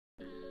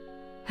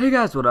Hey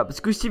guys, what up?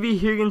 It's GooseTV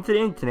here again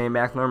today, and today I'm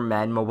back with another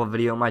Madden mobile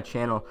video on my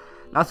channel.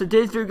 Now, so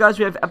today's video, guys,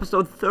 we have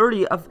episode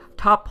 30 of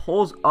Top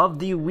Pulls of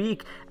the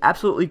Week.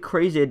 Absolutely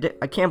crazy.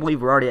 I can't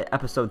believe we're already at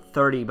episode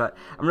 30, but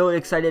I'm really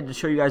excited to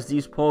show you guys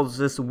these polls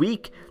this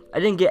week.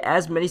 I didn't get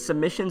as many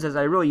submissions as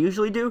I really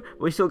usually do,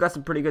 but we still got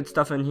some pretty good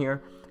stuff in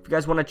here. If you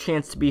guys want a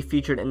chance to be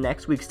featured in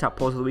next week's Top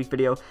Polls of the Week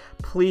video,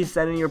 please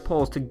send in your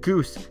polls to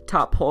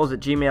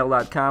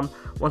GooseTopPulls@gmail.com.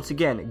 Once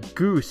again,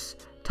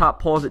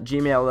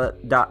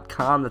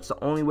 GooseTopPulls@gmail.com. That's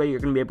the only way you're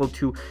going to be able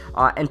to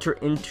enter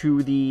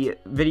into the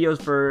videos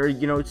for,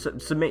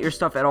 submit your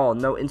stuff at all.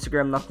 No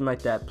Instagram, nothing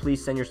like that.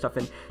 Please send your stuff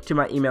in to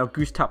my email,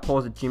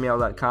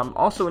 GooseTopPulls@gmail.com.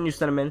 Also, when you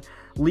send them in,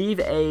 leave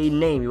a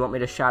name you want me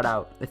to shout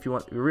out. If you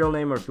want your real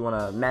name, or if you want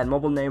a Madden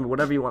mobile name, or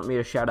whatever you want me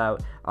to shout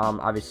out,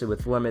 obviously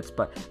with limits,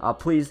 but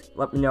please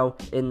let me know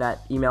in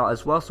that email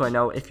as well, so I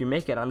know if you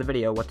make it on the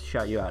video what to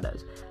shout you out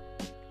as.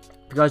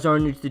 If you guys are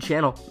new to the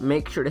channel,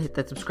 make sure to hit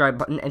that subscribe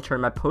button and turn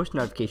on my post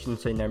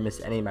notifications so you never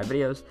miss any of my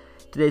videos.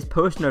 Today's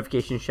post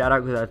notification shout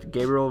out goes out to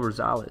Gabriel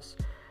Rosales.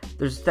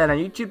 There's a stat on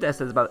YouTube that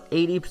says about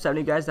 80% of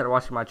you guys that are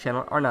watching my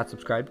channel are not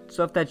subscribed,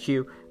 so if that's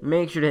you,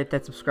 make sure to hit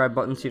that subscribe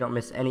button so you don't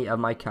miss any of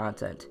my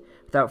content.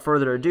 Without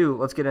further ado,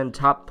 let's get into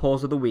Top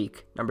Polls of the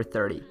Week, number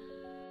 30.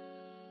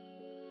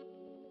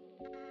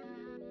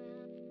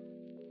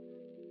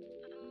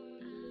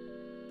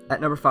 At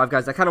number 5,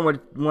 guys, I kind of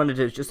wanted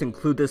to just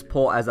include this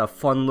poll as a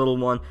fun little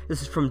one.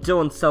 This is from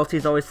Dylan Selt.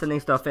 He's always sending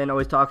stuff in,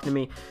 always talking to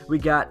me. We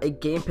got a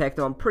game pack,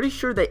 though I'm pretty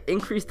sure they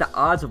increased the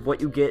odds of what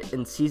you get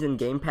in season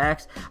game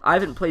packs. I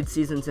haven't played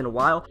seasons in a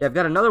while. I've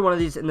got another one of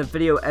these in the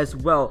video as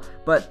well,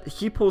 but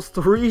he pulls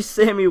 3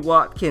 Sammy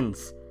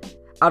Watkins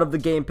out of the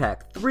game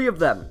pack. 3 of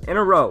them in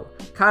a row.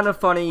 Kind of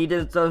funny. He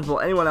doesn't pull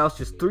anyone else.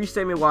 Just 3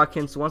 Sammy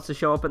Watkins. Wants to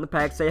show up in the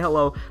pack, say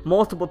hello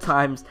multiple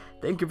times.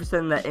 Thank you for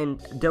sending that in,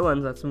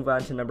 Dylan. Let's move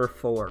on to number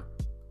 4.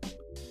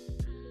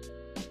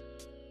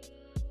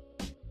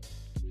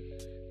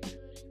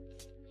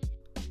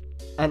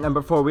 At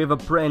number 4, we have a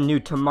brand new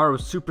Tomorrow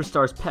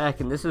Superstars pack,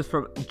 and this is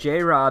from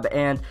J-Rob,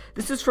 and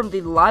this is from the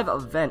live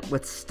event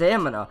with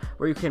Stamina,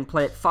 where you can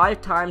play it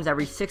 5 times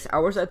every 6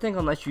 hours, I think,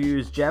 unless you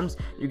use gems.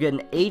 You get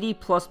an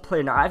 80+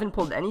 player. Now, I haven't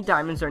pulled any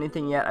diamonds or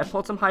anything yet. I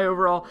pulled some high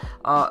overall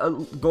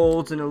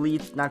golds and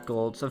elites, not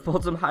golds, so I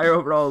pulled some higher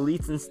overall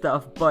elites and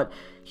stuff, but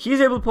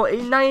he's able to pull a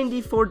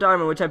 94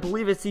 diamond, which I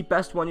believe is the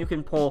best one you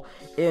can pull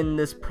in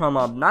this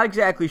promo. I'm not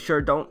exactly sure,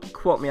 don't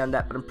quote me on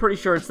that, but I'm pretty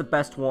sure it's the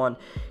best one.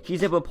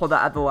 He's able to pull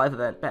that at the live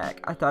event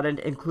pack. I thought I'd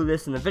include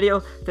this in the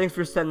video. Thanks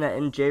for sending that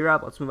in,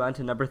 J-Rob. Let's move on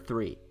to number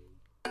 3.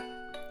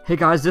 Hey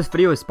guys, this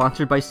video is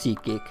sponsored by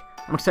SeatGeek.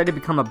 I'm excited to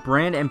become a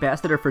brand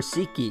ambassador for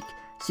SeatGeek.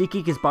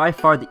 SeatGeek is by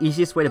far the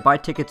easiest way to buy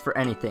tickets for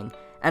anything.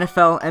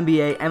 NFL,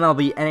 NBA,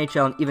 MLB,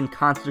 NHL, and even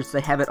concerts,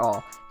 they have it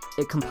all.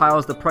 It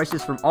compiles the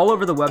prices from all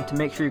over the web to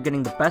make sure you're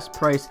getting the best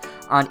price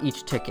on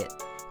each ticket.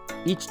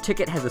 Each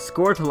ticket has a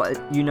score to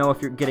let you know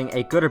if you're getting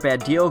a good or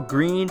bad deal,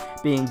 green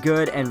being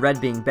good and red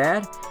being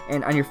bad.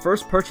 And on your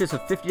first purchase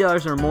of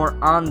 $50 or more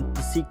on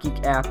the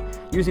SeatGeek app,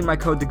 using my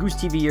code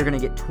TheGooseTV, you're going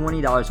to get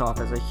 $20 off.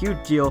 That's a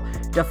huge deal.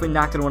 Definitely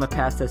not going to want to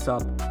pass this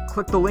up.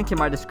 Click the link in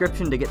my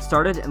description to get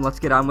started, and let's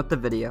get on with the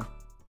video.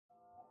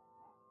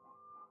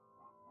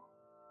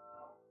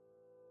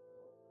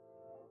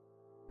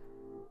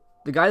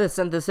 The guy that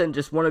sent this in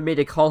just wanted me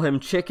to call him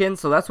Chicken,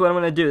 so that's what I'm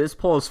going to do. This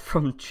poll is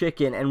from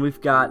Chicken, and we've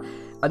got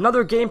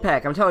another game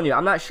pack. I'm telling you,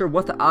 I'm not sure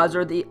what the odds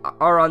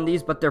are on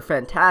these, but they're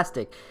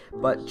fantastic.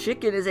 But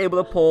Chicken is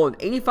able to pull an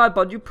 85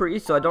 Budget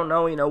Priest, so I don't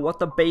know, what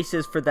the base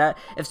is for that.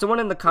 If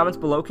someone in the comments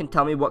below can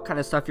tell me what kind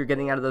of stuff you're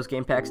getting out of those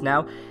game packs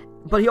now.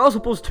 But he also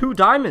pulls 2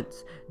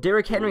 diamonds,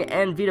 Derrick Henry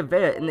and Vita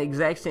Vea, in the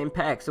exact same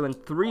pack. So in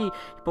 3, he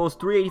pulls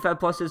 3 85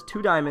 pluses,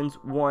 2 diamonds,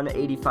 1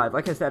 85.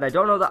 Like I said, I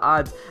don't know the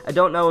odds. I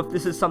don't know if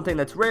this is something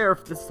that's rare,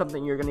 if this is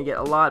something you're going to get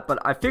a lot, but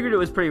I figured it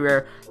was pretty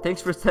rare.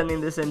 Thanks for sending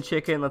this in,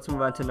 Chicken. Let's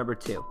move on to number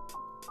 2.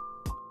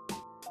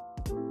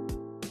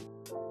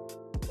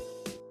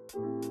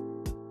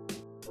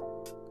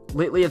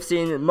 Lately, I've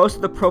seen most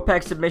of the Pro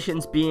Pack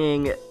submissions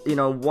being,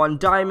 1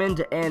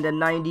 diamond and a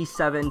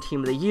 97 Team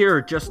of the Year,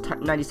 or just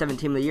 97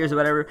 Team of the Years or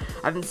whatever.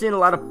 I haven't seen a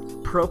lot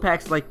of Pro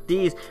Packs like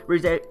these where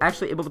he's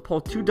actually able to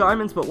pull 2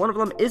 diamonds, but one of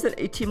them isn't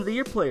a Team of the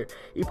Year player.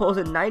 He pulls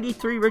a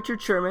 93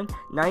 Richard Sherman,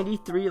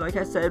 93, like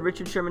I said,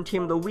 Richard Sherman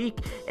Team of the Week,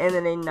 and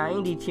then a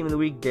 90 Team of the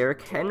Week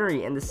Derrick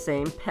Henry in the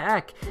same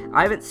pack.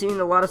 I haven't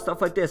seen a lot of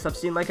stuff like this. I've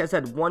seen, like I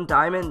said, 1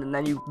 diamond, and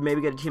then you maybe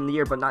get a Team of the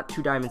Year, but not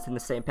 2 diamonds in the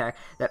same pack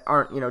that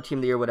aren't, Team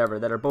of the Year, whatever,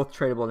 that are both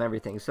tradable and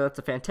everything. So that's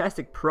a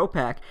fantastic pro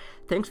pack.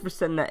 Thanks for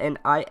sending that in,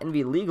 I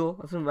Envy Legal.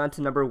 Let's move on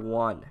to number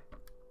 1.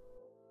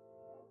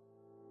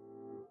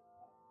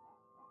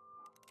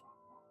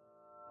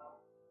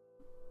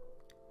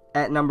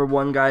 At number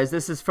 1, guys,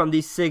 this is from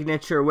the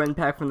signature win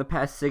pack from the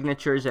past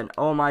signatures, and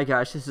oh my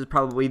gosh, this is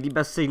probably the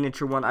best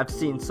signature one I've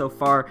seen so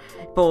far.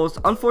 Pulls,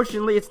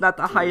 unfortunately, it's not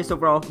the highest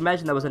overall.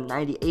 Imagine that was a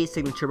 98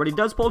 signature, but he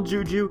does pull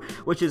Juju,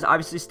 which is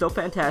obviously still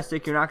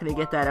fantastic. You're not going to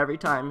get that every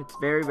time. It's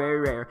very, very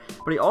rare.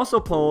 But he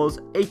also pulls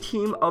a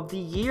Team of the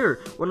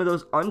Year, one of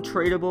those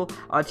untradeable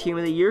Team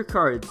of the Year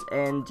cards,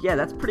 and yeah,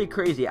 that's pretty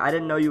crazy. I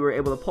didn't know you were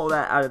able to pull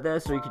that out of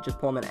this, or you could just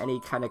pull them in any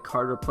kind of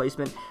card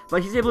replacement,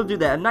 but he's able to do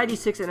that. A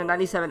 96 and a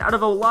 97 out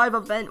of a live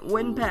event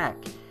win pack.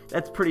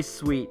 That's pretty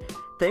sweet.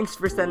 Thanks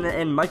for sending it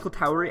in, Michael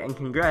Towery, and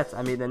congrats.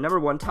 I made the number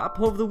 1 top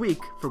pull of the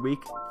week for week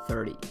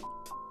 30.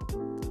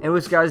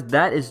 Anyways, guys,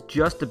 that is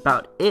just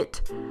about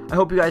it. I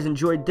hope you guys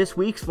enjoyed this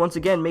week's. Once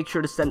again, make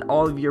sure to send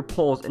all of your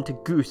polls into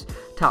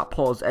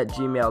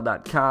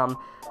GooseTopPulls@gmail.com.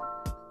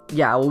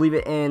 Yeah, I will leave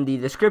it in the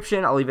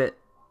description. I'll leave it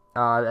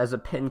as a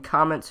pinned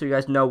comment so you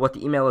guys know what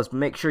the email is.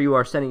 Make sure you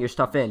are sending your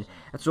stuff in.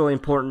 That's really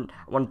important.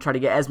 I want to try to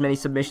get as many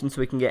submissions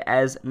so we can get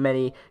as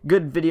many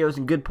good videos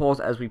and good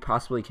polls as we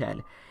possibly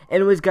can.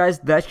 Anyways, guys,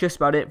 that's just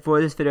about it for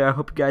this video. I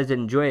hope you guys did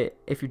enjoy it.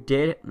 If you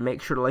did,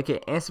 make sure to like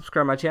it and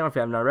subscribe to my channel if you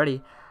haven't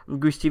already.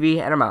 I'm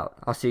GooseTV, and I'm out.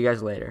 I'll see you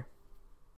guys later.